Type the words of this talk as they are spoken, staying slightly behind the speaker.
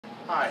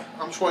Hi,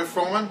 I'm Troy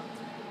Froman,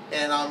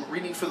 and I'm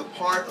reading for the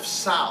part of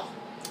Sal.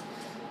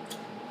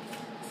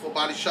 Full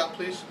body shot,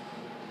 please.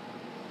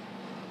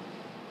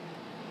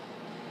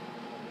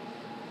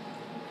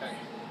 Okay,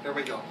 here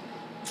we go.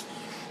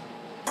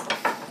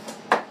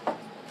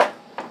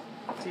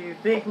 Do you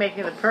think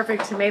making the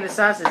perfect tomato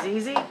sauce is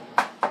easy?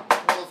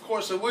 Well, of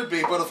course it would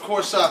be, but of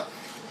course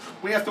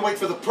we have to wait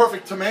for the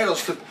perfect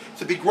tomatoes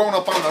to be grown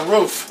up on the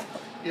roof,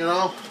 you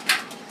know?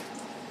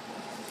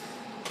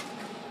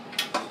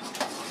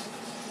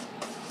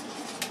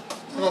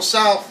 You know,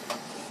 Sal,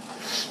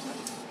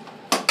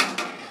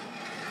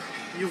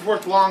 you've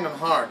worked long and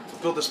hard to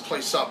build this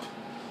place up.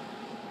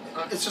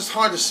 It's just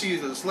hard to see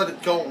you just let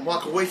it go and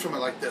walk away from it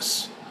like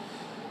this.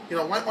 You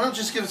know, why don't you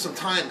just give it some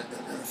time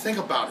and think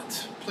about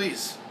it,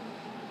 please?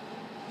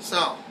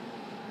 Sal,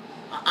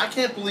 I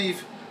can't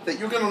believe that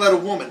you're going to let a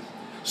woman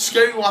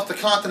scare you off the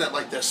continent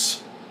like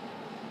this.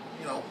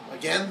 You know,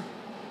 again.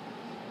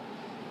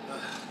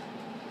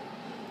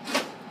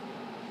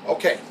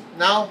 Okay,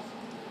 now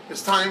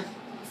it's time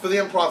for the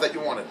improv that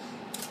you wanted.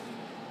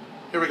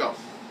 Here we go.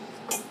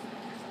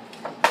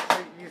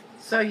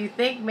 So you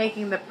think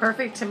making the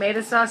perfect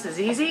tomato sauce is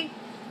easy?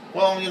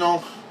 Well, you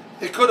know,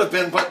 it could have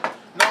been, but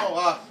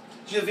no,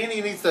 Giovanni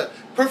needs the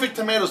perfect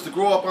tomatoes to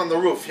grow up on the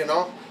roof, you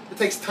know? It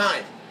takes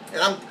time.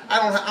 And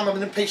I'm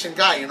an impatient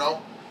guy, you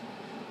know?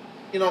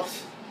 You know,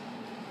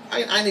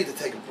 I need to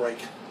take a break.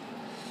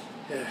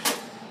 Yeah.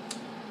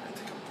 I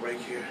take a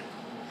break here.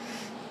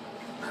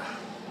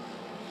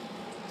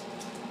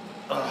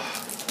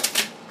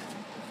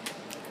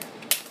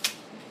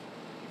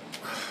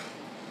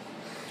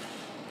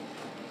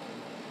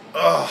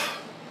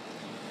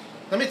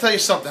 Let me tell you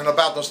something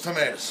about those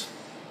tomatoes.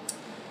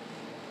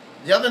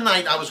 The other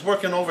night I was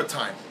working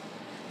overtime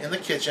in the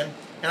kitchen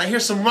and I hear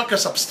some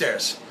ruckus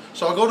upstairs.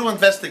 So I go to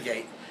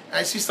investigate and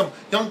I see some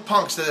young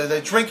punks that they're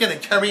drinking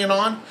and carrying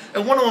on,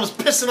 and one of them is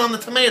pissing on the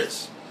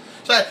tomatoes.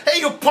 So I, hey,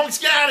 you punks,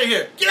 get out of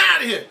here! Get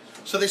out of here!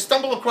 So they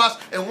stumble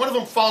across and one of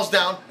them falls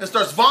down and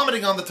starts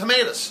vomiting on the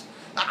tomatoes.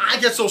 I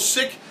get so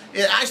sick,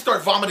 I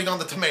start vomiting on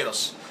the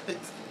tomatoes.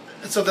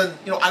 So then,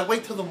 you know, I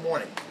wait till the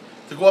morning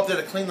to go up there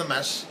to clean the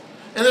mess,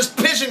 and there's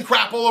pigeon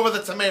crap all over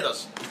the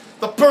tomatoes.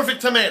 The perfect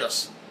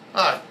tomatoes.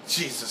 Ah,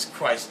 Jesus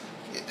Christ.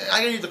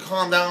 I need to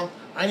calm down.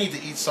 I need to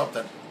eat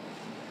something.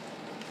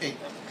 Hey,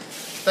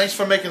 thanks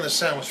for making this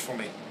sandwich for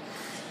me.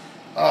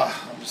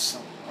 I'm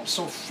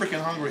so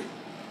freaking hungry.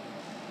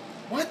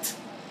 What?